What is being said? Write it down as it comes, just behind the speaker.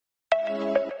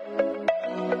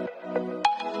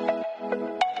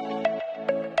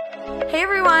Hey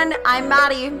everyone, I'm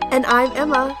Maddie. And I'm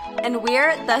Emma. And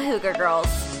we're the Hygge Girls.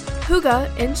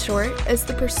 Hygge, in short, is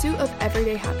the pursuit of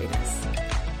everyday happiness.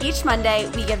 Each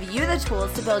Monday, we give you the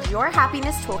tools to build your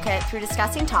happiness toolkit through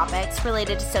discussing topics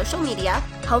related to social media,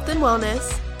 health and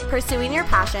wellness, pursuing your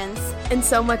passions, and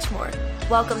so much more.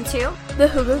 Welcome to the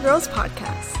Hygge Girls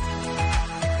Podcast.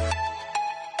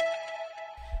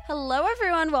 Hello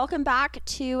everyone, welcome back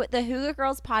to the Hygge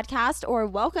Girls Podcast, or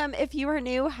welcome if you are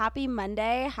new. Happy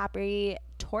Monday, happy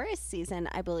Taurus season,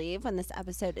 I believe, when this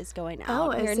episode is going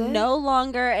out. We're no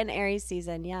longer in Aries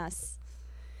season, yes.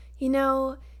 You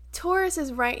know, Taurus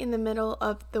is right in the middle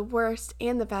of the worst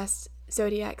and the best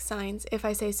zodiac signs, if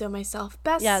I say so myself.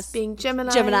 Best being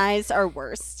Gemini. Geminis are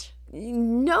worst.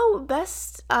 No,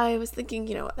 best, I was thinking,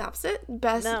 the opposite.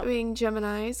 Best being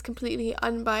Geminis, completely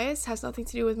unbiased, has nothing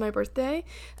to do with my birthday.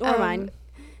 Or mine.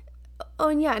 Oh,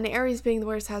 and yeah, and Aries being the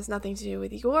worst has nothing to do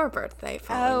with your birthday.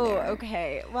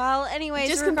 Okay. Well, anyways,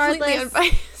 just regardless, completely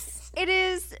unbiased. It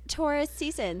is Taurus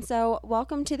season. So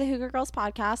welcome to the Hygge Girls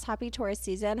Podcast. Happy Taurus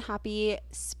season. Happy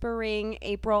spring,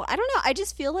 April. I don't know. I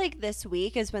just feel like this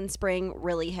week is when spring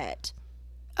really hit.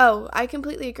 Oh, I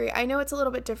completely agree. I know it's a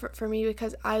little bit different for me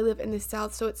because I live in the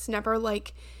South, so it's never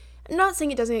like, I'm not saying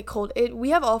it doesn't get cold. We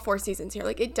have all 4 seasons here.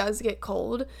 Like, it does get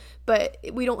cold, but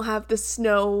we don't have the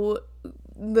snow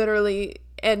literally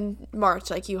in March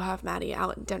like you have, Maddie,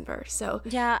 out in Denver. So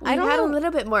yeah, we had a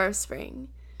little bit more of spring.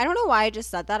 I don't know why I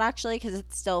just said that, actually, because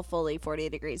it's still fully 40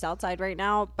 degrees outside right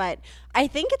now. But I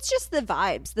think it's just the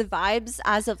vibes. The vibes,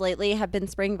 as of lately, have been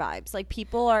spring vibes. Like,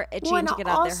 people are itching to get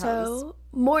out their homes.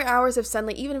 More hours of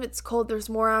sunlight. Even if it's cold, there's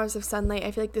more hours of sunlight. I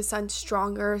feel like the sun's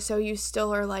stronger, so you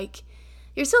still are like,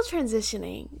 you're still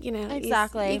transitioning,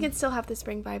 Exactly. You can still have the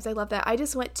spring vibes. I love that. I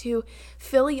just went to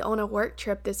Philly on a work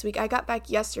trip this week. I got back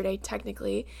yesterday,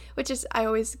 technically, which is, I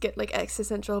always get like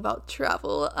existential about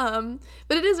travel.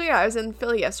 But it is weird. I was in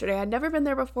Philly yesterday. I'd never been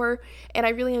there before, and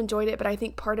I really enjoyed it. But I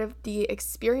think part of the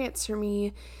experience for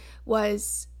me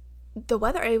was the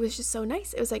weather. It was just so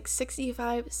nice. It was like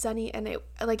 65, sunny, and it,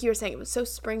 like you were saying, it was so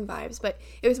spring vibes. But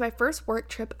it was my first work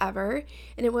trip ever,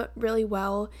 and it went really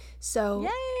well. So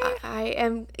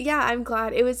I'm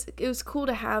glad. It was cool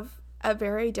to have a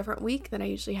very different week than I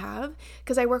usually have,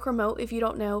 because I work remote, if you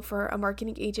don't know, for a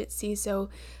marketing agency. So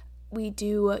we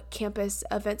do campus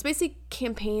events, basically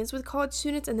campaigns with college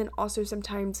students, and then also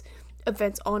sometimes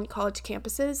events on college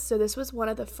campuses. So this was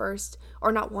the first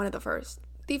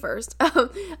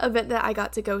event that I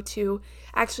got to go to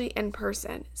actually in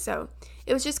person. So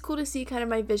it was just cool to see kind of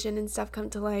my vision and stuff come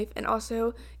to life, and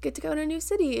also get to go to a new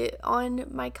city on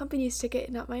my company's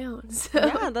ticket, not my own. So.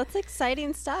 Yeah, that's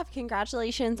exciting stuff.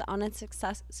 Congratulations on a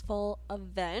successful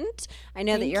event. I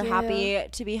know that you're happy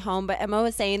to be home, but Emma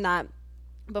was saying that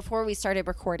before we started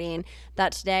recording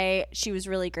that today she was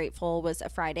really grateful was a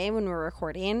Friday when we were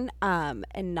recording, and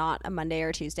not a Monday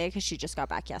or Tuesday, because she just got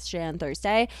back yesterday on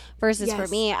Thursday. Versus for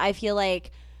me, I feel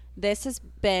like this has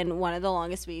been one of the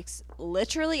longest weeks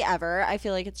literally ever. I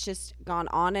feel like it's just gone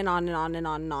on and on and on and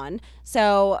on and on.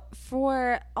 So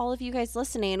for all of you guys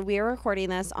listening, we are recording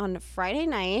this on Friday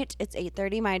night. It's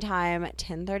 8:30 my time,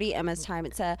 10:30 Emma's time.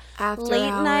 It's a after late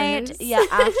hours. night. Yeah,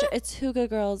 after. It's Hygge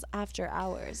Girls after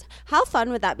hours. How fun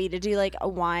would that be to do like a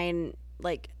wine,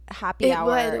 like happy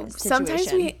hour situation?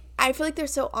 Sometimes I feel like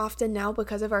there's so often now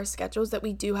because of our schedules that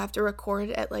we do have to record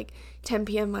at like 10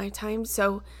 p.m. my time.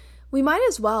 So we might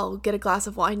as well get a glass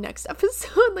of wine next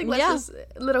episode. Like, let's just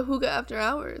little Hygge after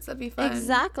hours. That'd be fun.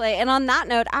 Exactly. And on that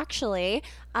note, actually,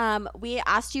 we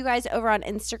asked you guys over on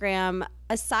Instagram,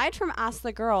 aside from Ask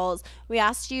the Girls, we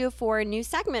asked you for new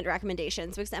segment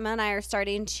recommendations, because Emma and I are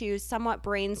starting to somewhat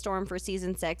brainstorm for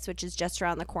season 6, which is just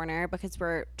around the corner, because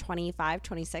we're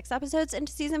 26 episodes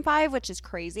into season 5, which is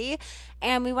crazy.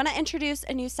 And we want to introduce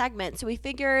a new segment. So we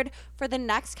figured for the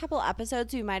next couple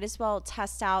episodes, we might as well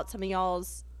test out some of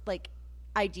y'all's like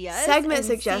ideas, segment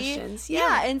suggestions,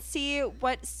 and see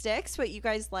what sticks, what you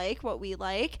guys like, what we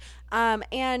like.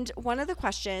 And one of the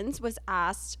questions was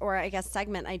asked, or I guess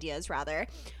segment ideas rather,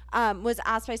 was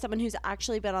asked by someone who's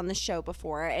actually been on the show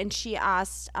before, and she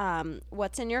asked,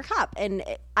 what's in your cup? And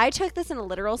I took this in a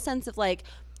literal sense of like,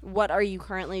 what are you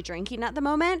currently drinking at the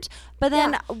moment? But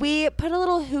then we put a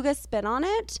little Hygge spin on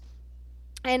it.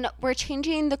 And we're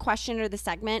changing the question or the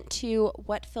segment to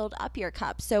what filled up your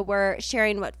cup. So we're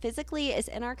sharing what physically is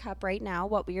in our cup right now,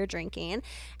 what we are drinking,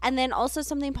 and then also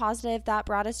something positive that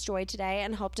brought us joy today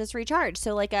and helped us recharge.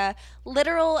 So like a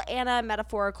literal and a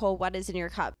metaphorical what is in your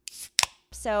cup.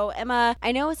 So Emma,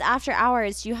 I know it's after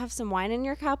hours. Do you have some wine in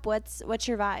your cup? What's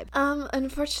your vibe?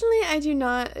 Unfortunately, I do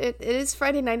not. It is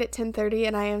Friday night at 10:30,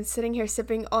 and I am sitting here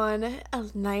sipping on a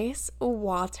nice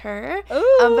water.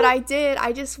 Ooh. But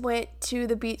I just went to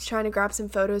the beach trying to grab some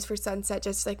photos for sunset,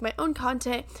 just like my own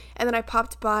content. And then I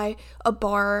popped by a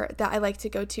bar that I like to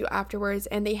go to afterwards,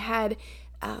 and they had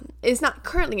it's not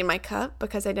currently in my cup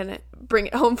because I didn't bring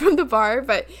it home from the bar,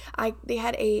 but they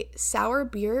had a sour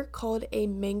beer called a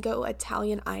mango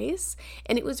Italian ice,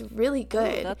 and it was really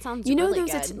good. Ooh, that sounds really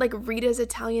good. Those like Rita's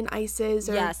Italian ices?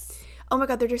 Or, yes. Oh my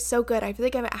God, they're just so good. I feel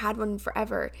like I haven't had one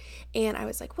forever. And I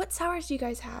was like, what sours do you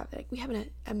guys have? They're like, we have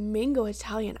a mango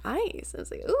Italian ice. I was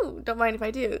like, ooh, don't mind if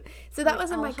I do. So that was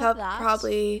in my cup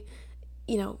probably,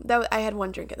 I had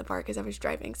one drink at the bar because I was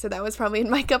driving. So that was probably in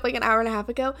my cup like an hour and a half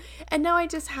ago. And now I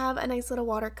just have a nice little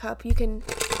water cup. You can,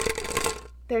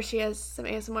 there she is, some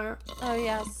ASMR. Oh,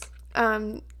 yes.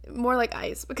 More like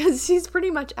ice because she's pretty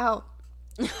much out.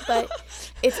 But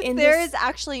it's in There is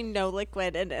actually no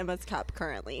liquid in Emma's cup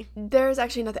currently. There's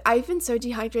actually nothing. I've been so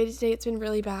dehydrated today. It's been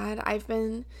really bad. I've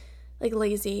been like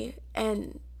lazy,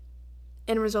 and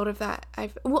in result of that,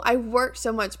 I worked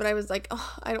so much, but I was like,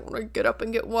 oh, I don't want to get up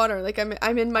and get water. Like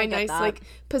I'm in my nice like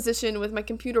position with my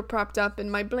computer propped up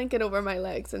and my blanket over my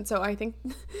legs, and so I think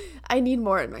I need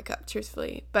more in my cup,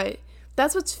 truthfully. But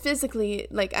that's what's physically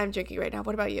like I'm drinking right now.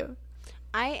 What about you?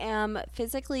 I am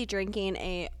physically drinking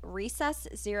a Recess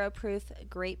Zero Proof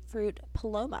Grapefruit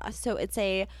Paloma. So it's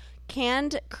a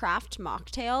canned craft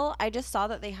mocktail. I just saw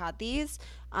that they had these,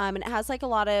 and it has like a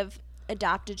lot of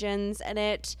adaptogens in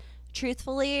it.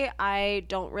 Truthfully, I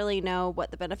don't really know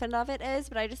what the benefit of it is,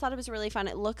 but I just thought it was really fun.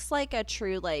 It looks like a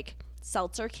true like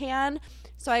seltzer can.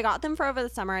 So I got them for over the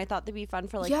summer. I thought they'd be fun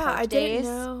for like I days. didn't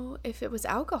know if it was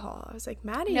alcohol. I was like,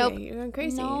 Maddie, nope. You're going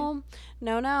crazy.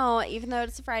 No, even though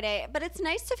it's a Friday. But it's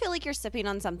nice to feel like you're sipping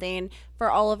on something for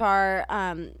all of our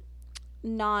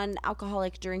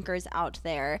non-alcoholic drinkers out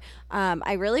there.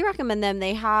 I really recommend them.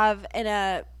 They have in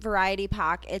a variety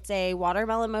pack, it's a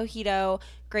watermelon mojito,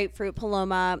 grapefruit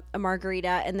Paloma, a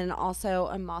margarita, and then also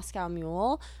a Moscow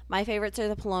Mule. My favorites are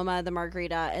the Paloma, the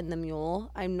margarita, and the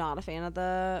Mule. I'm not a fan of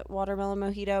the watermelon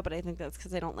mojito, but I think that's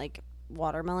because I don't like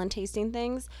watermelon tasting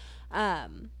things. But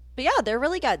yeah, they're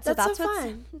really good. So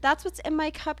that's what's in my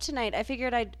cup tonight. I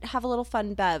figured I'd have a little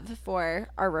fun bev for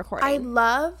our recording.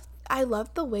 I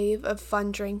love the wave of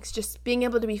fun drinks, just being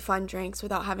able to be fun drinks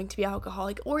without having to be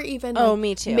alcoholic, or even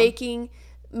me too.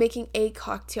 Making a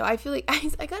cocktail. I feel like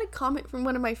I got a comment from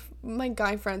one of my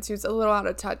guy friends who's a little out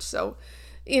of touch, so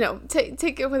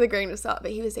take it with a grain of salt,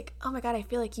 but he was like, oh my God, I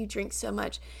feel like you drink so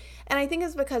much. And I think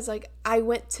it's because like I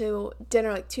went to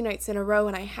dinner like 2 nights in a row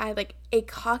and I had like a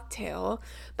cocktail,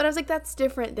 but I was like, that's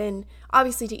different than,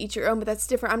 obviously to each your own, but that's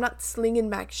different. I'm not slinging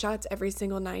back shots every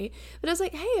single night, but I was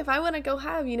like, hey, if I want to go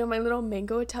have my little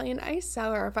mango Italian ice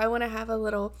sour, if I want to have a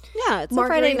little it's a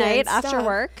Friday night after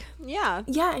work, and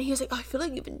he was like, oh, I feel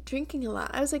like you've been drinking a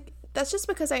lot. I was like, that's just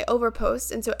because I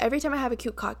overpost, and so every time I have a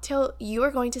cute cocktail, you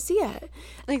are going to see it.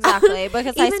 Exactly,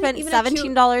 because I spent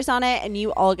 $17 on it, and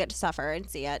you all get to suffer and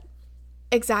see it.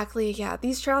 Exactly, yeah.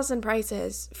 These trials and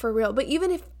prices, for real. But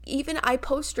even I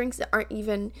post drinks that aren't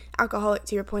even alcoholic,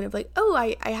 to your point of like, oh,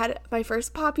 I had my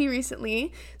first Poppy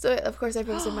recently, so of course I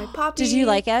posted my Poppy. Did you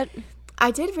like it?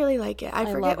 I did really like it. I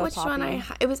forget which one I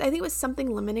think it was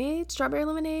something lemonade, strawberry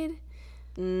lemonade.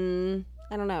 I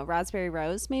don't know, raspberry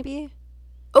rose maybe.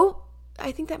 Oh,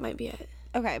 I think that might be it.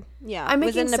 Okay, yeah.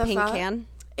 Was it in a pink can?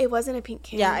 It wasn't a pink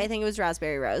can. Yeah, I think it was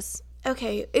raspberry rose.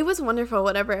 Okay, it was wonderful,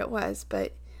 whatever it was,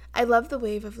 but I love the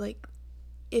wave of like,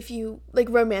 if you like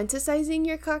romanticizing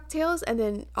your cocktails and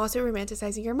then also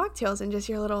romanticizing your mocktails and just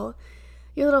your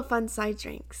little fun side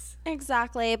drinks.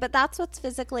 Exactly, but that's what's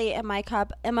physically in my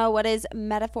cup. Emma, what is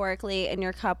metaphorically in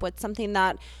your cup? What's something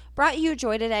that brought you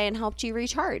joy today and helped you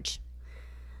recharge?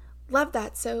 Love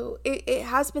that. So it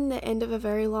has been the end of a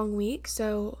very long week.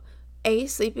 So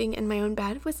sleeping in my own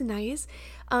bed was nice.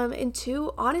 And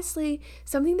 2, honestly,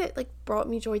 something that like brought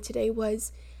me joy today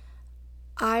was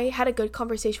I had a good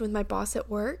conversation with my boss at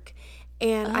work,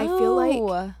 and I feel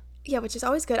like, which is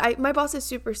always good. My boss is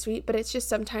super sweet, but it's just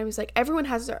sometimes like everyone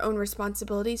has their own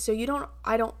responsibilities, so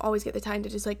I don't always get the time to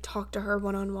just like talk to her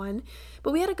one-on-one.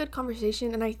 But we had a good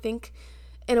conversation, and I think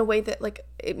in a way that like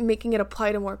making it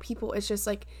apply to more people is just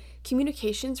like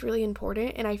communication's really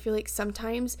important. And I feel like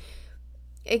sometimes,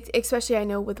 especially I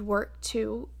know with work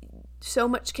too, so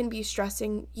much can be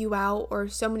stressing you out, or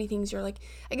so many things you're like,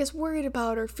 I guess, worried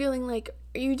about, or feeling like,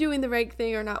 are you doing the right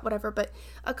thing or not, whatever. But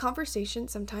a conversation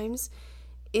sometimes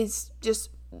is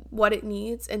just what it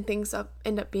needs, and things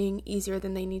end up being easier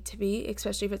than they need to be,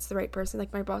 especially if it's the right person.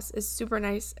 Like, my boss is super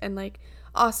nice and like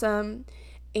awesome,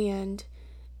 and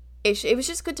it was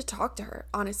just good to talk to her,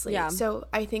 honestly. Yeah. So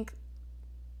I think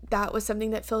that was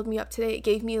something that filled me up today. It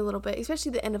gave me a little bit,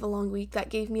 especially the end of a long week, that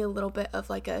gave me a little bit of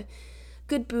like a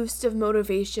good boost of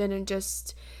motivation and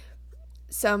just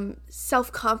some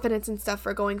self-confidence and stuff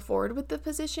for going forward with the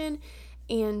position.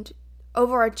 And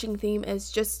overarching theme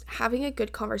is just having a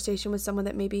good conversation with someone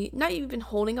that maybe not you've been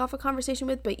holding off a conversation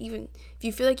with, but even if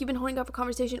you feel like you've been holding off a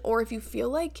conversation, or if you feel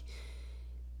like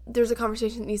there's a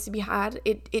conversation that needs to be had,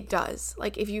 it does.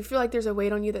 Like, if you feel like there's a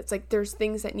weight on you that's like there's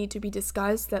things that need to be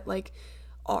discussed that like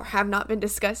or have not been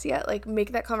discussed yet, like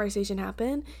make that conversation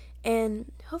happen,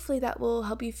 and hopefully that will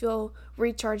help you feel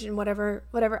recharged in whatever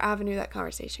avenue that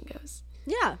conversation goes.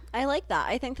 Yeah, I like that.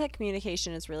 I think that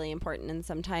communication is really important, and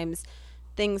sometimes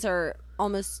things are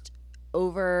almost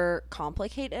over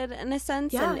complicated in a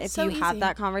sense. Yeah, and if so you have easy.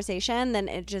 that conversation, then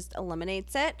it just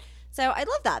eliminates it. So I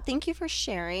love that. Thank you for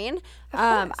sharing. Of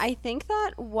course.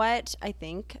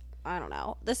 I don't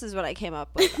know. This is what I came up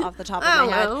with off the top of I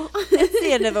my head. don't know. It's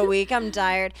the end of a week. I'm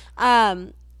tired.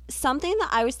 Something that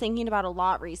I was thinking about a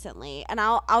lot recently, and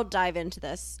I'll dive into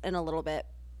this in a little bit,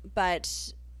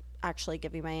 but actually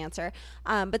give you my answer.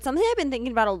 But something I've been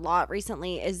thinking about a lot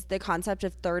recently is the concept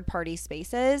of third-party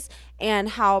spaces, and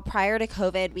how prior to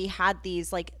COVID we had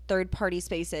these like third-party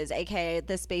spaces, aka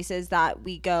the spaces that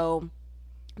we go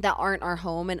that aren't our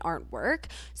home and aren't work.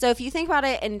 So if you think about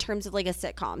it in terms of like a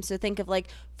sitcom, so think of like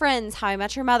Friends, How I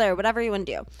Met Your Mother, whatever you want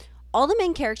to do. All the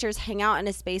main characters hang out in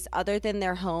a space other than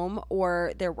their home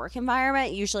or their work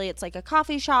environment. Usually it's like a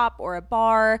coffee shop or a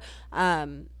bar,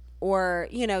 or,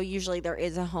 you know, usually there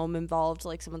is a home involved,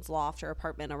 like someone's loft or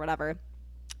apartment or whatever.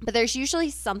 But there's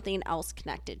usually something else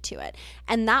connected to it.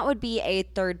 And that would be a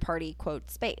third party,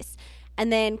 quote, space.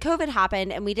 And then COVID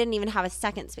happened and we didn't even have a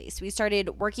second space. We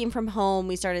started working from home.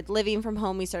 We started living from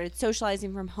home. We started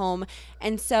socializing from home.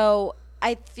 And so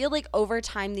I feel like over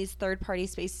time, these third-party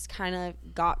spaces kind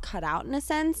of got cut out in a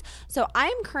sense. So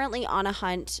I'm currently on the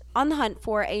hunt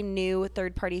for a new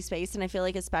third-party space. And I feel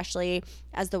like especially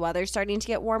as the weather's starting to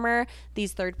get warmer,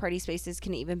 these third-party spaces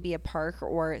can even be a park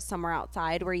or somewhere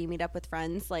outside where you meet up with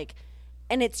friends.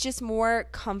 And it's just more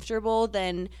comfortable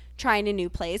than trying a new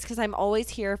place, because I'm always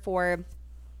here for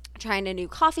trying a new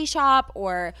coffee shop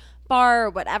or bar or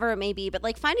whatever it may be. But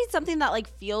like finding something that like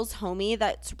feels homey,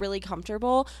 that's really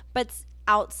comfortable, but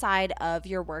outside of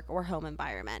your work or home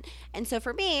environment. And so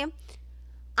for me,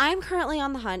 I'm currently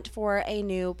on the hunt for a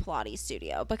new Pilates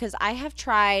studio, because I have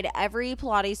tried every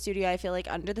Pilates studio I feel like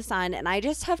under the sun, and I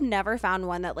just have never found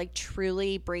one that like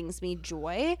truly brings me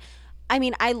joy. I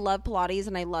mean, I love Pilates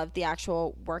and I love the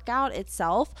actual workout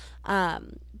itself.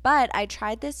 But I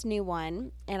tried this new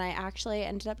one, and I actually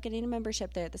ended up getting a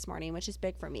membership there this morning, which is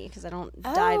big for me because I don't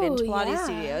dive into Pilates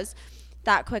studios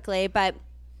that quickly. But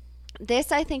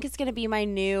this, I think, is going to be my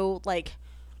new like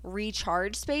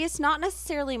recharge space. Not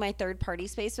necessarily my third party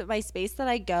space, but my space that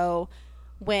I go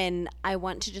when I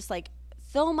want to just like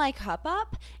fill my cup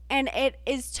up. And it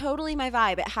is totally my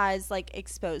vibe. It has like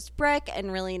exposed brick and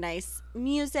really nice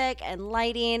music and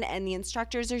lighting, and the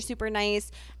instructors are super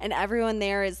nice, and everyone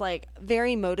there is like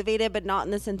very motivated, but not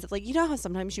in the sense of like, you know how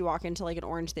sometimes you walk into like an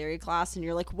Orange Theory class and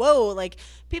you're like, whoa, like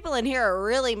people in here are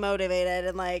really motivated,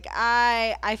 and like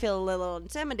I feel a little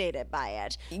intimidated by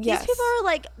it. Yes. These people are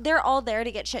like, they're all there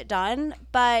to get shit done,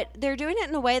 but they're doing it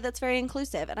in a way that's very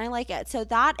inclusive, and I like it. So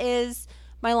that is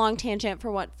my long tangent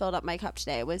for what filled up my cup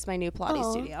today, was my new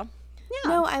Pilates studio. Yeah.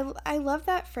 No, I love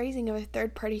that phrasing of a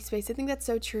third party space. I think that's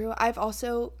so true.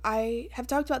 I have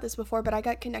talked about this before, but I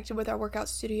got connected with our workout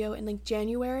studio in like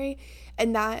January,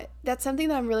 and that's something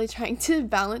that I'm really trying to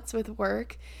balance with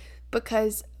work,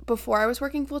 because before I was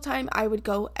working full time, I would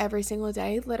go every single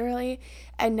day, literally,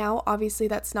 and now obviously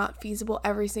that's not feasible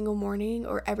every single morning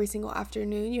or every single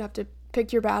afternoon. You have to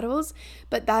pick your battles,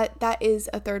 but that is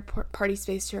a third party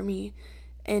space for me.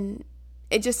 And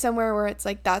it's just somewhere where it's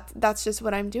like that's just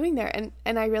what I'm doing there,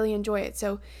 and I really enjoy it.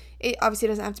 So it obviously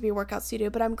doesn't have to be a workout studio,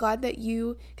 but I'm glad that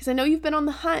because I know you've been on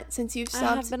the hunt since you've stopped.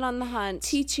 I have been on the hunt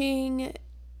teaching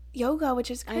yoga, which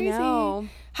is crazy. I know.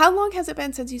 How long has it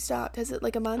been since you stopped? Is it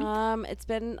like a month? It's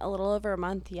been a little over a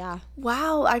month. Yeah.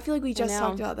 Wow, I feel like we just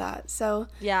talked about that. So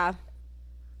yeah.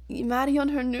 Maddie on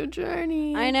her new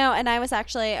journey. I know. And I was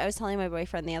telling my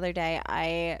boyfriend the other day,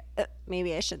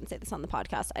 maybe I shouldn't say this on the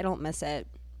podcast, I don't miss it.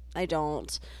 I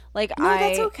don't. Like, no,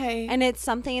 that's okay. And it's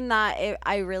something that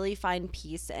I really find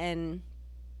peace in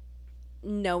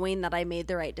knowing that I made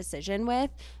the right decision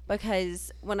with,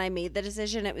 because when I made the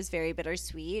decision, it was very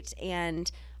bittersweet, and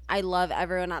I love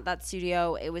everyone at that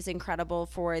studio. It was incredible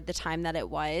for the time that it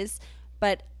was.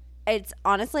 But it's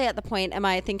honestly at the point, Emma,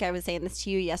 I think I was saying this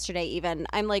to you yesterday even,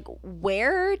 I'm like,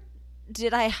 where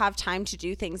did I have time to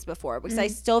do things before? Because I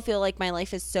still feel like my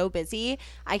life is so busy.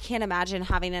 I can't imagine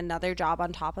having another job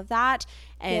on top of that.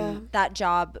 And that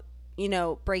job, you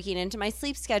know, breaking into my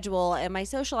sleep schedule and my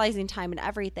socializing time and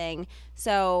everything.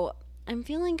 So I'm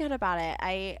feeling good about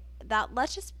it.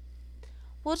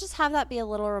 We'll just have that be a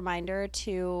little reminder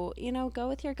to, you know, go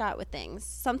with your gut with things.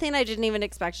 Something I didn't even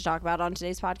expect to talk about on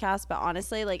today's podcast, but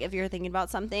honestly, like if you're thinking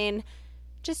about something,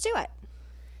 just do it.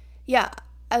 Yeah.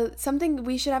 Something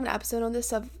we should have an episode on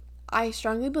this of, I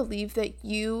strongly believe that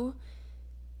you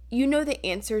know the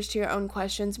answers to your own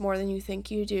questions more than you think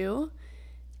you do.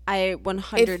 I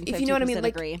 150% if you know what I mean,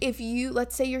 agree. Like if you,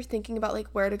 let's say you're thinking about like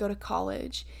where to go to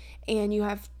college and you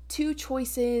have 2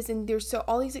 choices and there's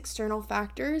all these external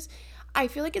factors, I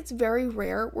feel like it's very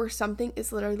rare where something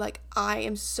is literally like, I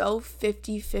am so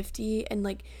 50-50 and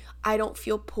like I don't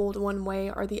feel pulled one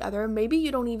way or the other. Maybe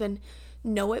you don't even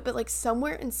know it, but like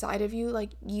somewhere inside of you, like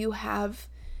you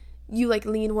like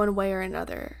lean one way or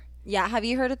another. Yeah. Have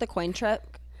you heard of the coin trick?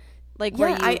 Like where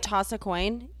you toss a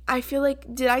coin? I feel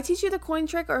like, did I teach you the coin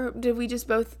trick or did we just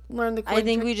both learn the coin trick? I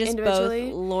think we just both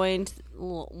loined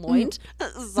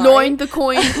the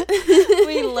coin.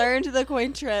 We learned the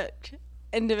coin trick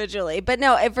individually. But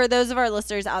no, for those of our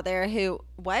listeners out there who,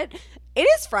 it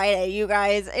is Friday, you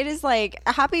guys. It is like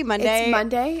a happy Monday. It's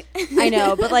Monday. I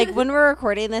know, but like when we're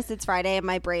recording this, it's Friday and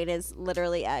my brain is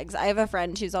literally eggs. I have a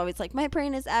friend who's always like, my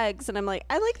brain is eggs. And I'm like,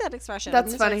 I like that expression.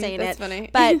 That's funny.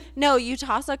 But no, you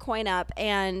toss a coin up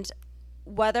and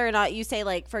whether or not you say,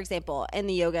 like, for example, in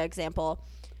the yoga example,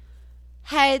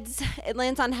 heads, it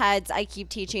lands on heads. I keep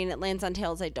teaching. It lands on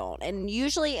tails. I don't. And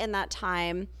usually in that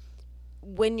time,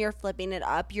 when you're flipping it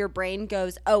up, your brain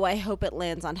goes, oh, I hope it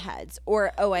lands on heads,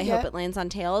 or oh, I hope it lands on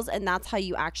tails. And that's how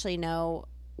you actually know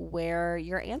where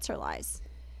your answer lies.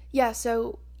 Yeah.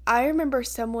 So I remember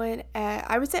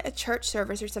I was at a church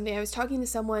service or something. I was talking to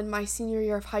someone my senior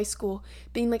year of high school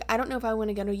being like, I don't know if I want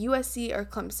to go to USC or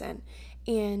Clemson.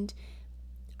 And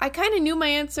I kind of knew my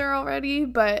answer already,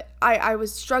 but I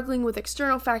was struggling with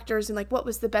external factors and like what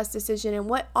was the best decision and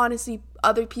what honestly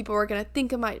other people were going to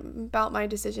think about my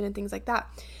decision and things like that.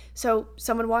 So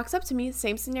someone walks up to me,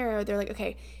 same scenario. They're like,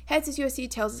 okay, heads is USC,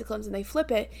 tails is Clemson. They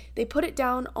flip it. They put it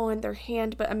down on their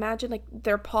hand, but imagine like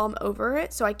their palm over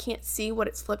it so I can't see what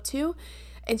it's flipped to.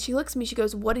 And she looks at me, she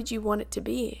goes, what did you want it to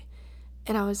be?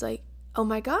 And I was like, oh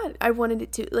my God, I wanted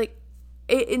it to like,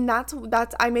 and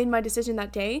that's I made my decision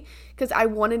that day because I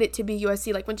wanted it to be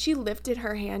USC. Like when she lifted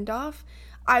her hand off,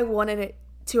 I wanted it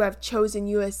to have chosen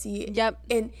USC. Yep.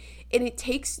 And it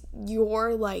takes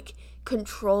your like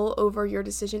control over your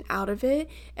decision out of it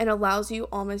and allows you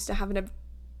almost to have an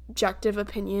objective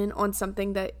opinion on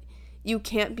something that you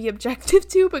can't be objective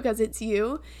to because it's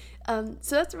you. So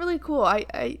that's really cool.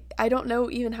 I don't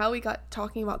know even how we got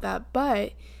talking about that,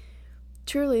 but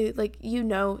truly, like, you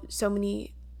know, so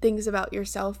many things about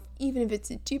yourself, even if it's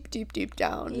deep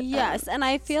down. Yes, and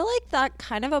I feel like that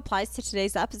kind of applies to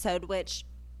today's episode, which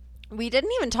we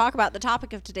didn't even talk about the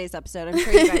topic of today's episode. I'm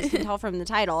sure you guys can tell from the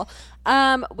title.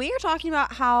 We are talking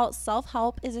about how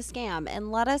self-help is a scam,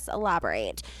 and let us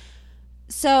elaborate.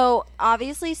 So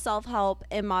obviously self-help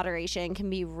in moderation can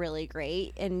be really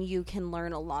great, and you can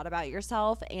learn a lot about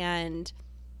yourself, and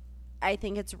I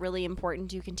think it's really important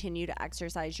to continue to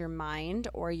exercise your mind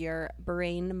or your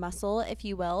brain muscle, if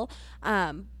you will.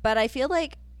 But I feel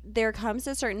like there comes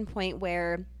a certain point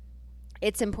where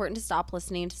it's important to stop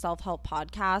listening to self-help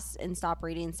podcasts and stop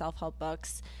reading self-help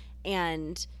books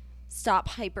and stop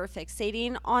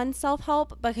hyper-fixating on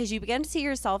self-help, because you begin to see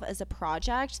yourself as a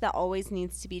project that always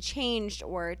needs to be changed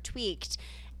or tweaked.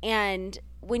 And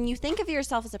when you think of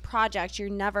yourself as a project, you're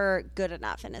never good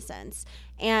enough in a sense.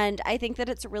 And I think that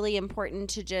it's really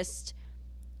important to just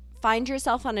find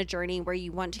yourself on a journey where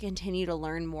you want to continue to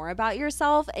learn more about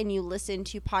yourself, and you listen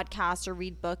to podcasts or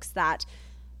read books that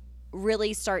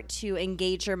really start to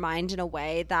engage your mind in a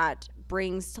way that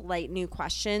brings to light new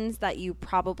questions that you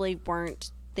probably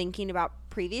weren't thinking about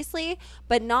previously,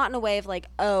 but not in a way of like,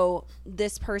 oh,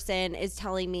 this person is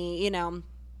telling me, you know,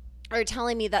 or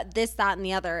telling me that this, that, and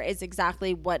the other is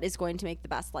exactly what is going to make the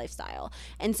best lifestyle.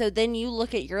 And so then you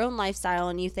look at your own lifestyle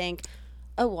and you think,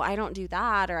 oh, well, I don't do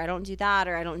that, or I don't do that,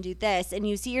 or I don't do this. And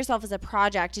you see yourself as a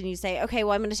project and you say, okay,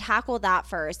 well, I'm going to tackle that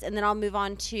first. And then I'll move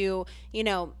on to, you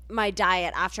know, my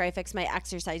diet after I fix my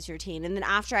exercise routine. And then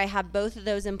after I have both of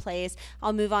those in place,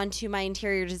 I'll move on to my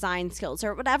interior design skills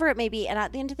or whatever it may be. And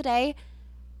at the end of the day,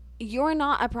 you're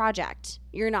not a project.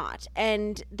 You're not.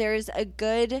 And there's a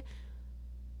good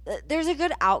there's a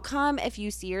good outcome if you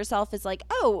see yourself as like,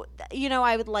 oh,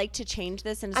 I would like to change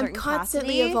this in a certain capacity. I'm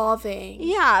constantly evolving.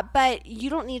 Yeah, but you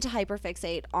don't need to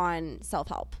hyperfixate on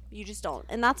self-help. You just don't.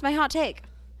 And that's my hot take.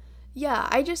 Yeah,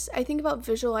 I think about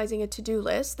visualizing a to-do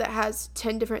list that has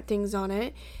 10 different things on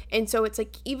it. And so it's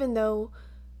like, even though,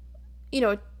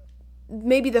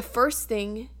 maybe the first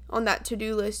thing on that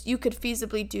to-do list you could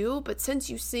feasibly do, but since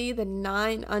you see the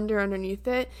 9 underneath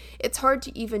it, it's hard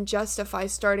to even justify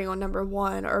starting on number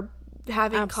 1 or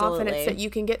having confidence that you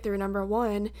can get through number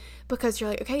 1, because you're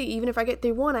like, okay, even if I get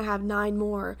through 1, I have 9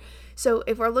 more. So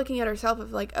if we're looking at ourselves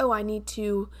of like, oh, I need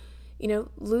to,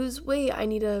 lose weight, I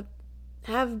need to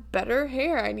have better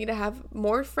hair, I need to have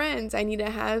more friends, I need to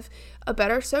have a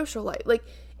better social life. Like,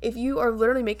 if you are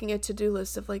literally making a to-do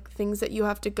list of like things that you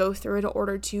have to go through in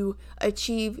order to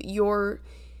achieve your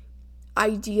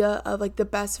idea of like the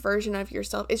best version of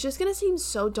yourself, it's just going to seem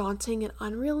so daunting and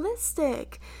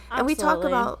unrealistic. Absolutely. And we talk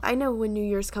about, I know when New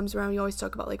Year's comes around, we always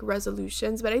talk about like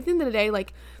resolutions, but at the end of the day,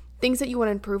 like, things that you want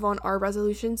to improve on are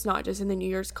resolutions, not just in the New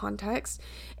Year's context.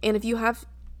 And if you have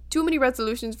too many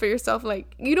resolutions for yourself,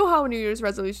 like, you know how New Year's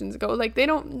resolutions go, like they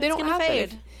don't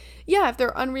happen. If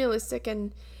they're unrealistic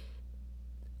and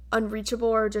unreachable,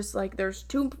 or just like there's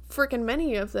too freaking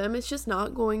many of them, it's just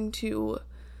not going to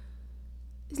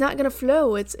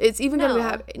flow. It's even going to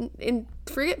have, and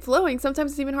forget flowing,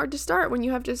 sometimes it's even hard to start when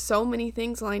you have just so many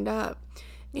things lined up.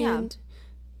 And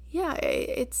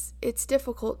it's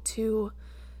difficult to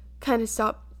kind of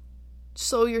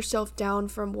slow yourself down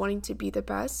from wanting to be the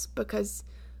best, because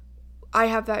I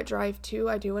have that drive too.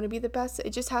 I do want to be the best.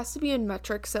 It just has to be in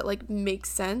metrics that like make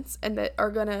sense and that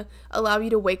are gonna allow you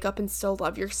to wake up and still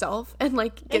love yourself and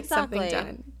like get something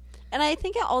done. And I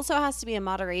think it also has to be in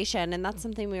moderation, and that's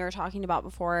something we were talking about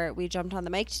before we jumped on the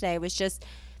mic today, was just,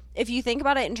 if you think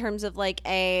about it in terms of like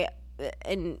I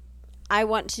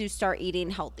want to start eating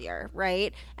healthier,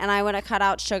 right? And I want to cut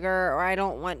out sugar, or I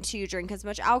don't want to drink as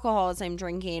much alcohol as I'm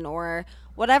drinking, or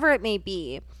whatever it may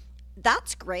be.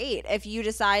 That's great if you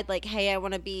decide like, hey, I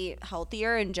want to be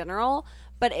healthier in general.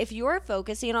 But if you're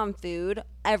focusing on food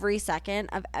every second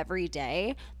of every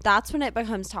day, that's when it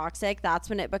becomes toxic. That's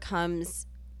when it becomes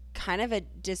kind of a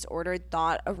disordered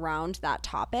thought around that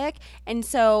topic. And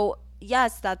so,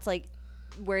 yes, that's like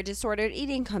where disordered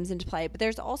eating comes into play. But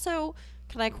there's also,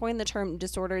 can I coin the term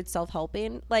disordered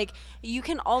self-helping? Like, you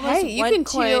can almost you can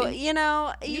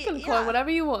coin whatever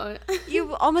you want.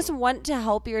 You almost want to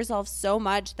help yourself so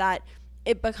much that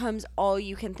it becomes all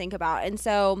you can think about. And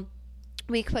so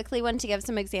we quickly want to give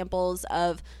some examples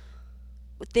of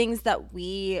things that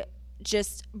we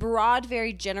just broad,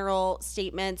 very general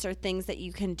statements or things that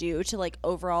you can do to like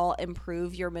overall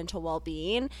improve your mental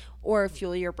well-being or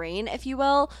fuel your brain, if you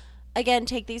will. Again,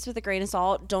 take these with a grain of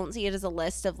salt. Don't see it as a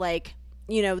list of like,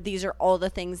 these are all the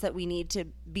things that we need to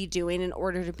be doing in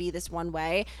order to be this one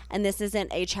way. And this isn't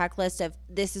a checklist of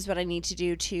this is what I need to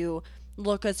do to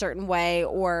look a certain way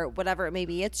or whatever it may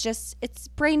be. It's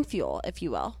brain fuel, if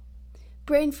you will.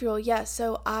 Brain fuel, yes.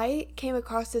 So I came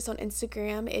across this on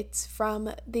Instagram. It's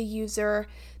from the user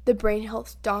The Brain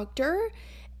Health Doctor,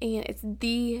 and it's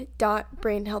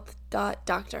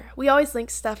the.brainhealth.doctor. We always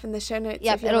link stuff in the show notes.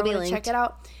 Yep, if you it'll be want to linked. Check it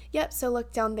out. Yep, so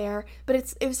look down there. But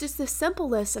it was just this simple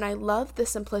list, and I love the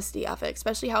simplicity of it,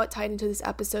 especially how it tied into this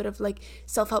episode of like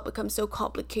self-help becomes so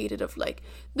complicated, of like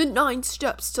the 9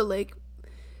 steps to like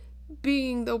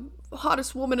being the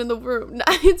hottest woman in the room.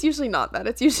 It's usually not that.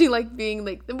 It's usually like being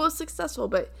like the most successful,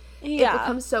 but it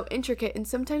becomes so intricate, and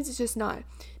sometimes it's just not.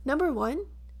 Number 1,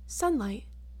 sunlight.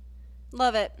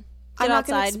 Love it. I'm not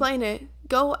going to explain it.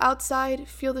 Go outside,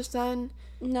 feel the sun.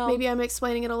 No. Maybe I'm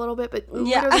explaining it a little bit, but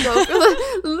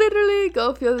literally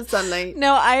go feel the sunlight.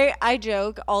 No, I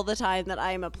joke all the time that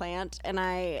I am a plant, and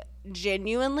I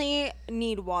genuinely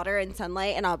need water and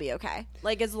sunlight, and I'll be okay.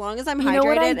 Like, as long as I'm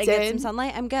hydrated and get some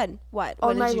sunlight, I'm good. What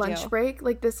on my did you lunch do? break?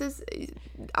 Like,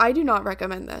 I do not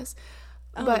recommend this.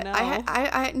 But no.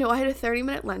 I had a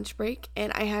 30-minute lunch break,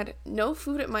 and I had no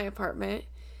food at my apartment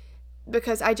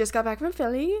because I just got back from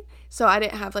Philly, so I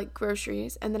didn't have like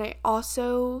groceries. And then I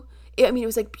also, it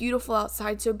was like beautiful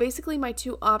outside. So basically my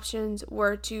 2 options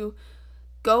were to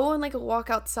go on like a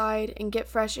walk outside and get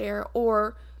fresh air,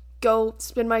 or go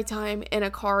spend my time in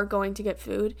a car going to get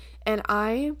food. And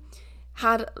I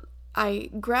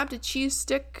grabbed a cheese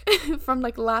stick from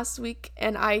like last week,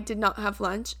 and I did not have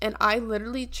lunch, and I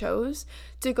literally chose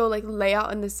to go like lay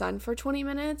out in the sun for 20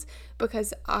 minutes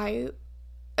because I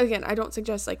don't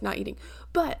suggest like not eating,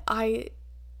 but I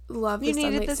love the you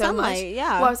sunlight needed the so sunlight, much.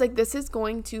 yeah. Well, I was like, this is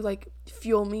going to like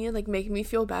fuel me and like make me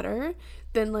feel better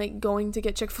than like going to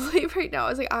get Chick-fil-A right now. I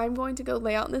was like, I'm going to go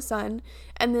lay out in the sun,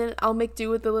 and then I'll make do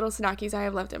with the little snackies I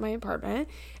have left at my apartment.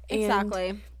 And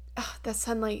exactly. that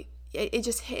sunlight, it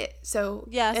just hit. So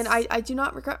yes, and I do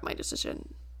not regret my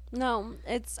decision. No,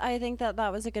 I think that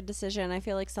was a good decision. I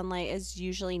feel like sunlight is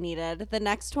usually needed. The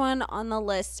next one on the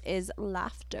list is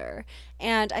laughter.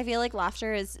 And I feel like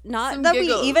laughter is not Some that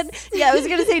giggles. we even, I was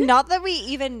going to say not that we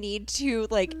even need to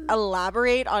like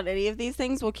elaborate on any of these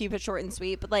things. We'll keep it short and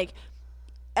sweet. But like,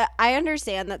 I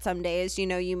understand that some days,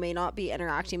 you may not be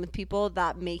interacting with people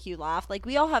that make you laugh. Like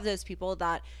we all have those people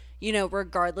that,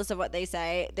 regardless of what they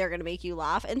say, they're going to make you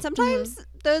laugh. And sometimes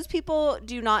those people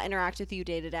do not interact with you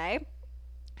day to day.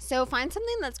 So find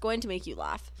something that's going to make you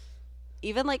laugh.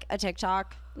 Even like a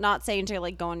TikTok, not saying to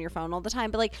like go on your phone all the time,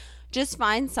 but like just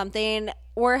find something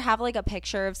or have like a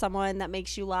picture of someone that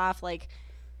makes you laugh, like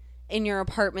in your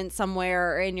apartment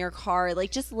somewhere or in your car, like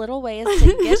just little ways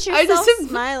to get yourself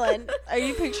smiling. Are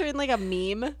you picturing like a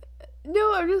meme?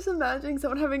 No, I'm just imagining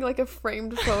someone having like a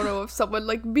framed photo of someone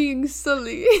like being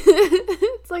silly.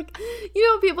 It's like,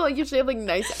 people usually have like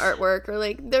nice artwork or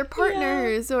like their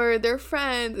partners or their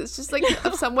friends. It's just like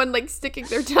of someone like sticking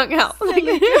their tongue out. Like,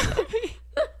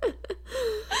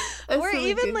 or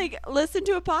even like listen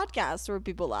to a podcast where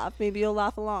people laugh. Maybe you'll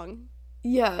laugh along.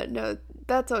 Yeah, no,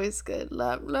 that's always good.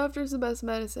 Laughter's the best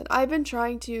medicine. I've been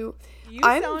trying to. You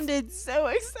sounded so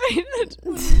excited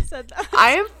when you said that.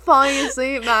 I am falling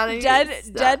asleep, Maddie.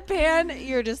 Deadpan.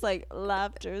 You're just like,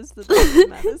 laughter's the best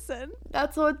medicine.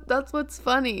 That's what's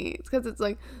funny. It's because it's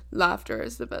like laughter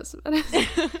is the best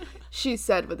medicine. She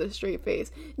said with a straight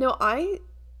face. No, I'm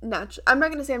not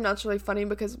gonna say I'm naturally funny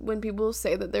because when people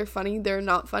say that they're funny, they're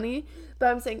not funny. But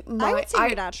I'm saying I would say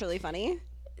you're naturally funny.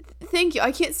 Thank you.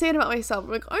 I can't say it about myself.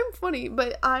 I'm like, I'm funny,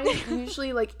 but I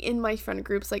usually like in my friend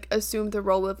groups like assume the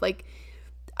role of like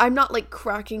I'm not like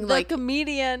cracking the like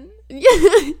comedian. Yeah.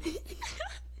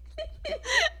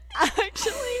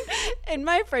 Actually, in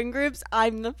my friend groups,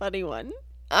 I'm the funny one.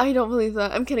 I don't believe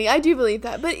that. I'm kidding. I do believe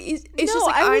that, but it's just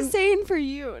like I was saying for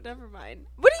you. Never mind.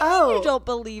 What do you mean you don't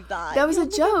believe that? That was a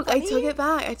joke. I took it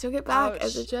back. Ouch.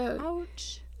 As a joke.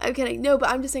 Ouch. I'm kidding. No, but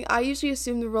I'm just saying I usually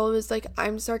assume the role is like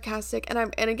I'm sarcastic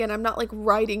and again I'm not like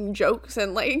writing jokes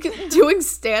and like doing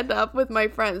stand up with my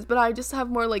friends, but I just have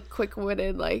more like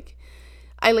quick-witted, like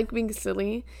I like being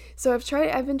silly. So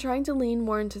I've been trying to lean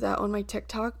more into that on my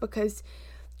TikTok because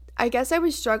I guess I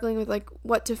was struggling with like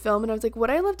what to film, and I was like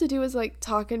what I love to do is like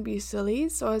talk and be silly.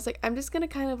 So I was like I'm just going to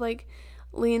kind of like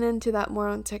lean into that more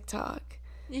on TikTok.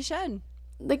 You should.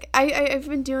 Like I've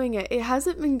been doing it. It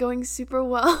hasn't been going super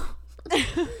well.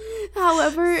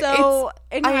 However, so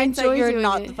in hindsight, you're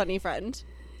not the funny friend.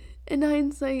 In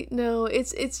hindsight, no.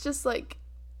 It's just like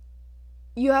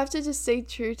you have to just stay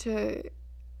true to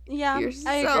yourself.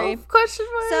 I agree. Question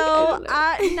mark.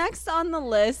 So next on the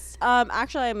list,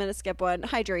 actually, I'm gonna skip one.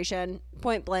 Hydration,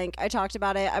 point blank. I talked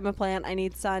about it. I'm a plant. I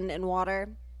need sun and water.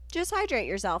 Just hydrate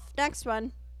yourself. Next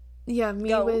one. Yeah,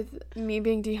 with me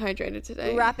being dehydrated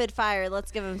today. Rapid fire.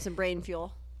 Let's give him some brain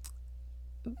fuel.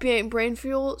 Brain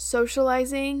fuel,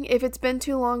 socializing. If it's been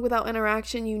too long without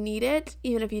interaction, you need it,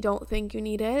 even if you don't think you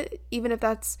need it. Even if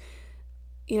that's,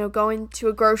 going to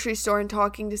a grocery store and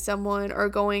talking to someone or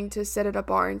going to sit at a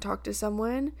bar and talk to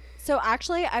someone. So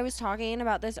actually, I was talking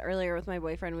about this earlier with my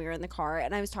boyfriend. We were in the car,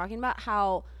 and I was talking about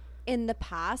how in the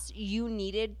past you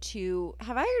needed to,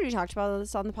 have I already talked about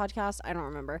this on the podcast? I don't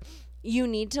remember. You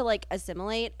need to like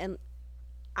assimilate and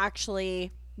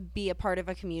actually be a part of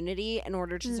a community in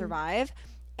order to survive.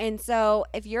 And so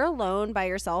if you're alone by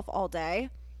yourself all day,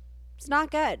 it's not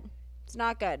good. It's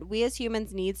not good. We as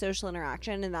humans need social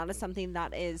interaction, and that is something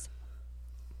that is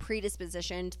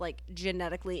predispositioned, like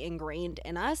genetically ingrained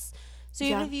in us. So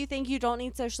even if you think you don't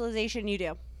need socialization, you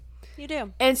do. You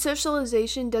do. And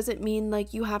socialization doesn't mean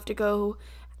like you have to go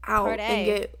out and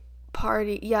get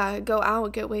go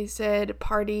out, get wasted,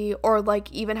 party, or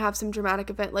like even have some dramatic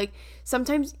event. Like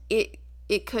sometimes it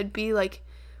could be like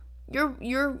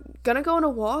you're gonna go on a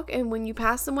walk, and when you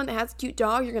pass someone that has a cute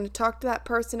dog, you're gonna talk to that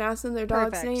person, ask them their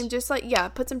dog's name, just like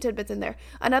put some tidbits in there.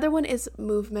 Another one is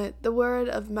movement, the word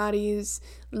of Maddie's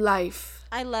life.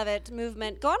 I love it.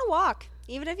 Movement. Go on a walk,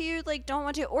 even if you like don't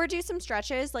want to, or do some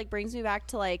stretches. Like brings me back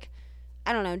to like,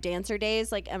 I don't know, dancer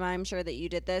days. Like Emma, I'm sure that you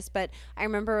did this, but I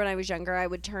remember when I was younger, I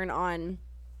would turn on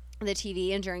the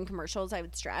TV, and during commercials I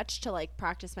would stretch to like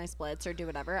practice my splits or do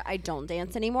whatever. I don't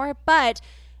dance anymore, but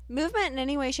movement in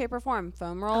any way, shape, or form.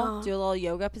 Foam roll, do a little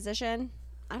yoga position.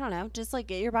 I don't know, just like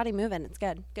get your body moving. It's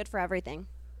good for everything.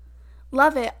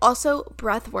 Love it. Also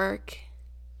breath work,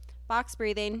 box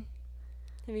breathing.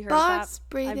 Have you heard Box of that?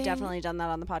 breathing. I've definitely done that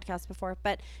on the podcast before.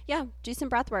 But yeah, do some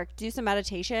breath work. Do some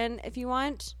meditation if you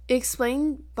want.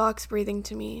 Explain box breathing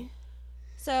to me.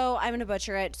 So I'm going to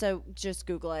butcher it. So just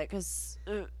Google it because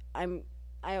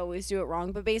I always do it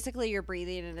wrong. But basically you're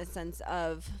breathing in a sense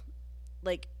of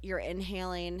like you're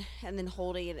inhaling and then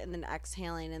holding and then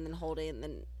exhaling and then holding and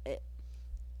then it.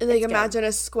 Like imagine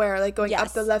a square, like going yes.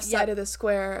 up the left side of the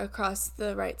square across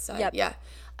the right side. Yep. Yeah.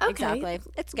 Okay. Exactly.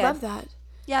 It's good. Love that.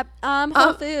 Yep.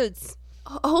 Whole Foods.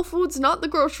 Whole Foods, not the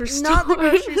grocery store. Not the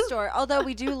grocery store. Although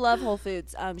we do love Whole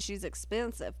Foods. She's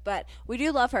expensive, but we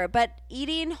do love her. But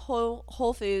eating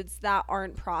whole foods that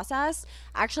aren't processed.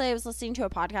 Actually, I was listening to a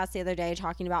podcast the other day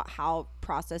talking about how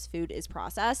processed food is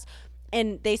processed.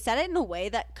 And they said it in a way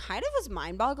that kind of was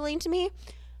mind-boggling to me.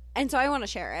 And so I want to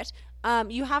share it.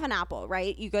 You have an apple,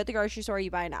 right? You go to the grocery store,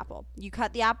 you buy an apple. You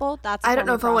cut the apple. That's I don't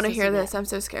know if I want to hear this. I'm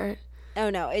so scared. Oh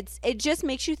no, it just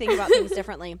makes you think about things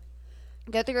differently.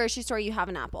 Go to the grocery store, you have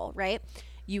an apple, right?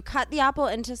 You cut the apple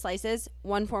into slices,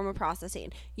 one form of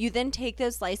processing. You then take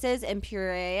those slices and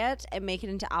puree it and make it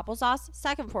into applesauce,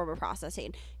 second form of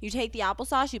processing. You take the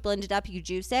applesauce, you blend it up, you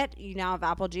juice it, you now have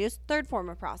apple juice, third form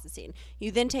of processing.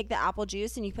 You then take the apple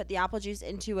juice and you put the apple juice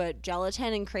into a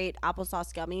gelatin and create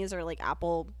applesauce gummies or like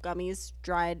apple gummies,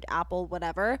 dried apple,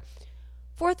 whatever.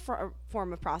 Fourth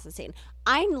form of processing.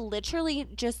 I literally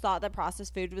just thought that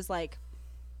processed food was like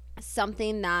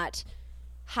something that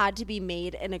had to be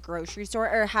made in a grocery store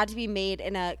or had to be made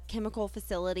in a chemical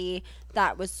facility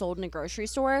that was sold in a grocery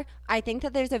store. I think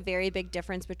that there's a very big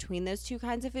difference between those two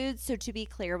kinds of foods. So to be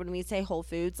clear, when we say whole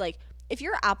foods, like if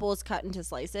your apple is cut into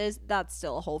slices, that's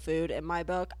still a whole food in my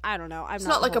book. I don't know. It's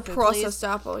not like a processed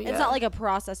apple. Yeah. It's not like a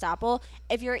processed apple.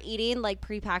 If you're eating like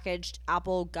prepackaged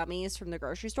apple gummies from the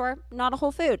grocery store, not a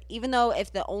whole food. Even though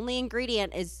if the only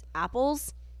ingredient is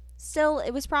apples, still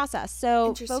it was processed.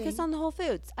 So focus on the whole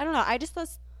foods. I don't know.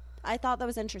 I thought that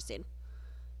was interesting.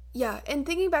 Yeah, and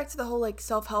thinking back to the whole like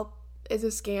self-help is a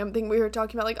scam thing we were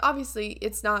talking about, like obviously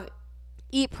it's not.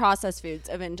 Eat processed foods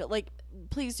eventually. Like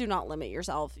please do not limit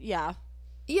yourself. Yeah.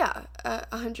 Yeah,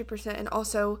 100%. And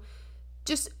also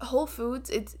just whole foods,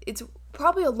 it's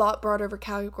probably a lot broader of a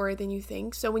category than you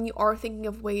think. So when you are thinking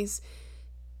of ways,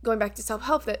 going back to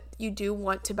self-help, that you do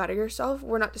want to better yourself,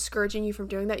 we're not discouraging you from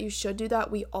doing that. You should do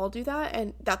that. We all do that.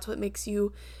 And that's what makes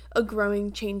you a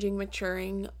growing, changing,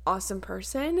 maturing, awesome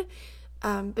person.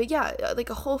 But yeah, like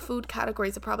a whole food category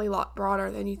is probably a lot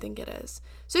broader than you think it is.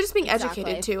 So just being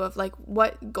educated too of like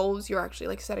what goals you're actually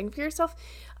like setting for yourself.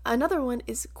 Another one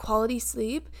is quality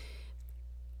sleep.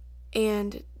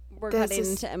 And we're cutting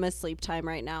into Emma's sleep time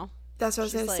right now. That's what I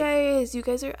was going to say is you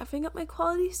guys are effing up my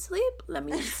quality sleep. Let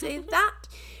me just say that.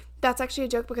 That's actually a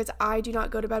joke because I do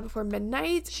not go to bed before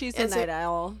midnight. She's a night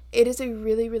owl. It is a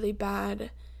really, really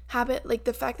bad habit. Like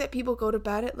the fact that people go to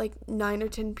bed at like 9 or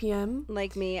 10 p.m.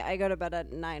 Like me, I go to bed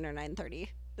at 9 or 9:30.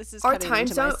 This is our time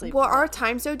zone. Well, our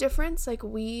time zone difference, like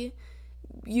we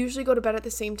usually go to bed at the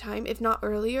same time, if not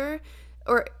earlier.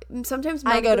 Or sometimes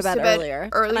I go to bed earlier.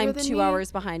 And I'm 2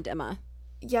 hours behind Emma.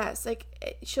 Yes, like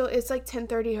it's like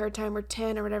 10:30 her time or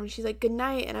 10 or whatever. And she's like good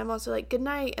night, and I'm also like good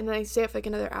night, and then I stay up for like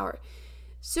another hour.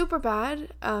 Super bad.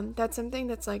 That's something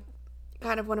that's like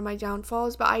kind of one of my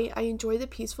downfalls, but I enjoy the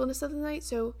peacefulness of the night.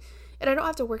 So, and I don't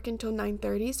have to work until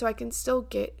 9:30, so I can still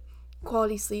get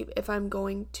quality sleep if I'm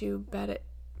going to bed at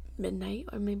midnight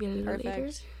or maybe a little later.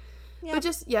 Yep. But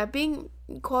just being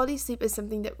quality sleep is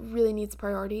something that really needs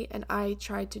priority, and I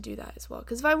try to do that as well.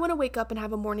 Because if I want to wake up and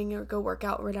have a morning or go work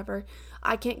out or whatever,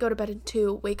 I can't go to bed at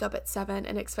 2, wake up at 7,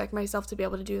 and expect myself to be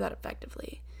able to do that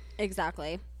effectively.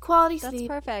 Exactly. Quality sleep.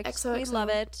 That's perfect. XOXO. We love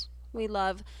it. We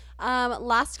love.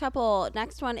 Last couple.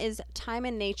 Next one is time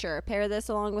in nature. Pair this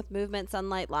along with movement,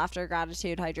 sunlight, laughter,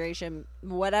 gratitude, hydration,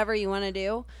 whatever you want to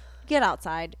do. Get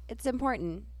outside. It's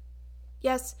important.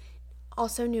 Yes.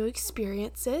 Also, new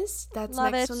experiences. That's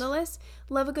next on the list.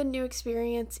 Love a good new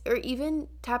experience, or even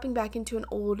tapping back into an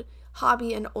old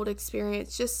hobby, an old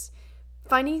experience. Just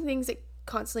finding things that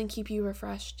constantly keep you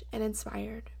refreshed and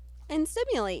inspired. And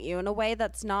stimulate you in a way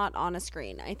that's not on a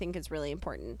screen, I think is really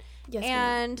important. Yes,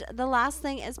 and the last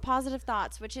thing is positive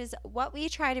thoughts, which is what we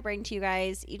try to bring to you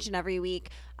guys each and every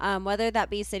week, whether that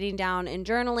be sitting down and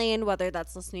journaling, whether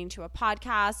that's listening to a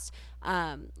podcast,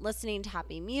 listening to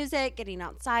happy music, getting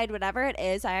outside, whatever it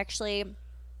is. I actually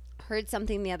heard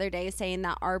something the other day saying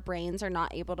that our brains are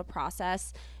not able to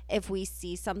process if we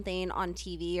see something on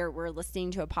TV or we're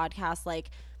listening to a podcast like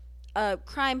a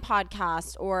crime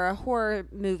podcast or a horror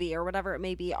movie or whatever it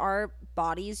may be. Our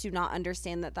bodies do not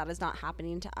understand that is not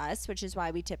happening to us, which is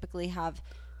why we typically have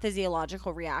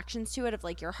physiological reactions to it of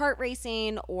like your heart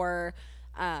racing or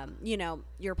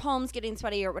your palms getting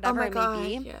sweaty or whatever it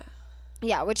may be. Yeah.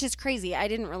 Yeah, which is crazy. I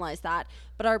didn't realize that.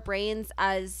 But our brains,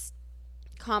 as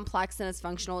complex and as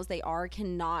functional as they are,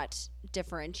 cannot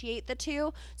differentiate the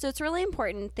two. So it's really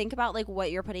important. Think about like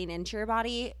what you're putting into your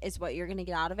body is what you're going to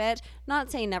get out of it.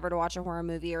 Not saying never to watch a horror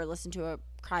movie or listen to a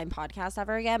crime podcast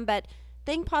ever again, but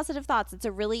think positive thoughts. It's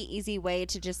a really easy way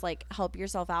to just like help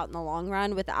yourself out in the long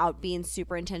run without being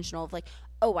super intentional of like,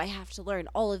 oh, I have to learn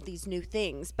all of these new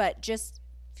things. But just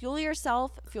fuel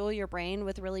yourself, fuel your brain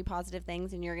with really positive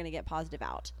things, and you're going to get positive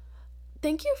out.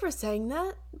 Thank you for saying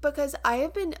that, because I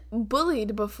have been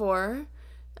bullied before.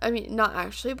 I mean, not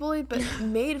actually bullied, but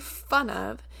made fun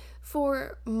of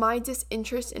for my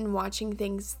disinterest in watching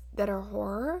things that are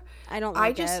horror. I don't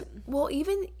like it. Well,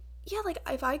 even, yeah, like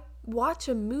if I watch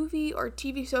a movie or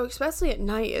TV show, especially at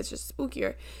night, it's just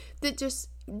spookier, that just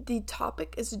the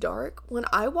topic is dark. When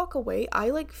I walk away, I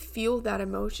like feel that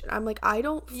emotion. I'm like, I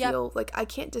don't feel like I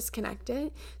can't disconnect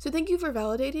it. So thank you for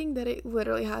validating that it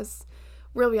literally has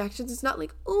real reactions. It's not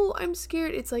like, oh, I'm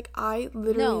scared. It's like I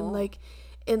literally am like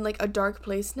in like a dark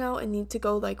place now and need to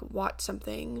go like watch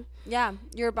something. Yeah,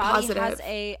 your body positive. has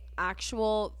a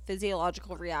actual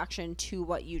physiological reaction to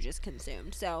what you just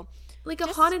consumed. So like a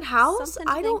haunted house,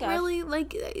 I don't really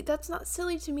like. That's not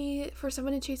silly to me for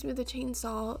someone to chase me with a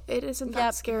chainsaw. It isn't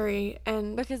that scary,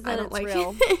 and because then I don't it's like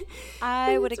real. it.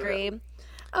 I would agree. Real.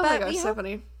 Oh my gosh, so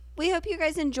funny. We hope you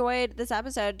guys enjoyed this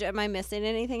episode. Am I missing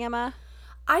anything, Emma?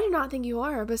 I do not think you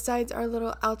are, besides our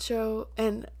little outro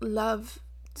and love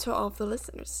to all of the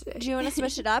listeners today. Do you want to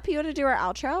switch it up? You want to do our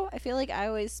outro? I feel like I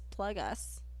always plug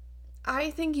us.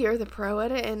 I think you're the pro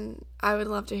at it, and I would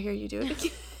love to hear you do it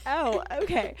again. Oh,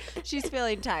 okay. She's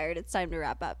feeling tired. It's time to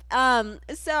wrap up.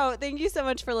 So thank you so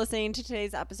much for listening to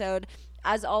today's episode.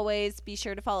 As always, be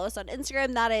sure to follow us on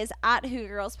Instagram. That is at Hygge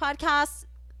Girls Podcast.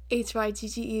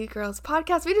 HYGGE Girls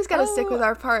Podcast. We just gotta stick with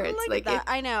our parts. Like that.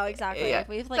 I know, exactly. Yeah.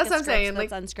 We have like that's a what I'm saying.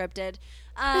 That's unscripted.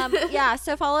 Yeah,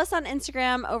 so follow us on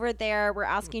Instagram over there. We're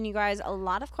asking you guys a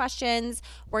lot of questions.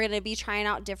 We're going to be trying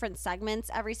out different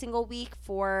segments every single week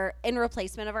in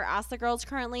replacement of our Ask the Girls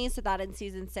currently, so that in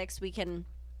season 6 we can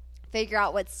figure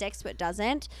out what sticks, what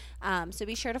doesn't. So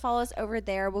be sure to follow us over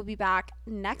there. We'll be back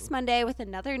next Monday with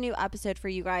another new episode for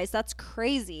you guys. That's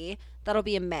crazy. That'll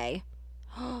be in May.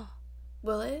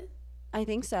 Will it? I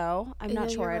think so. I'm not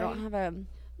sure. Right. I don't have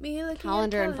a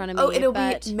calendar in front of me. Oh, it'll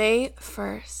be May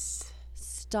 1st.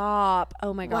 Stop.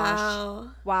 Oh my gosh.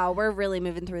 Wow. We're really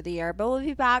moving through the year. But we'll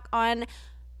be back on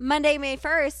Monday, May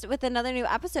 1st with another new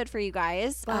episode for you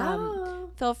guys. Wow.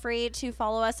 Feel free to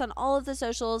follow us on all of the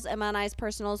socials. Emma and I's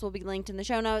personals will be linked in the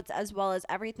show notes, as well as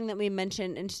everything that we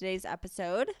mentioned in today's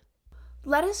episode.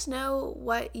 Let us know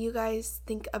what you guys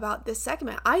think about this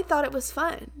segment. I thought it was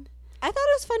fun. I thought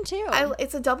it was fun too.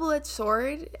 It's a double-edged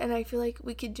sword, and I feel like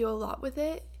we could do a lot with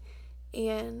it.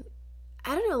 And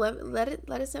I don't know, let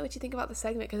us know what you think about the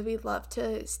segment, because we'd love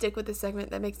to stick with the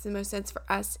segment that makes the most sense for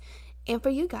us and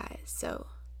for you guys. So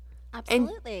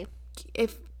absolutely. And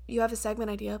if you have a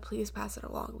segment idea, please pass it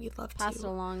along. We'd love to pass it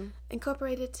along.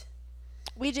 Incorporate it.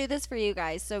 We do this for you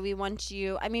guys, so we want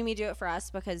you, we do it for us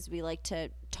because we like to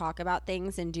talk about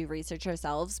things and do research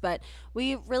ourselves, but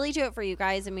we really do it for you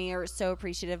guys, and we are so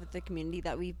appreciative of the community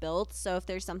that we've built. So if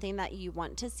there's something that you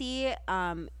want to see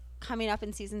coming up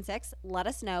in season 6, let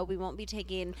us know. We won't be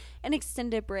taking an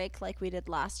extended break like we did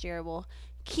last year. We'll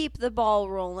keep the ball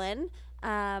rolling.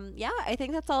 I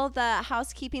think that's all the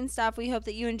housekeeping stuff. We hope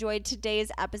that you enjoyed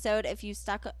today's episode. If you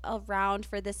stuck around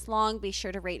for this long, be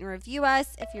sure to rate and review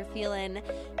us if you're feeling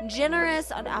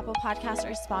generous on Apple Podcasts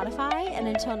or Spotify. And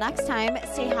until next time,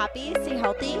 stay happy, stay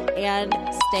healthy, and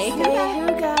stay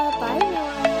Hygge. Bye,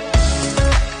 everyone.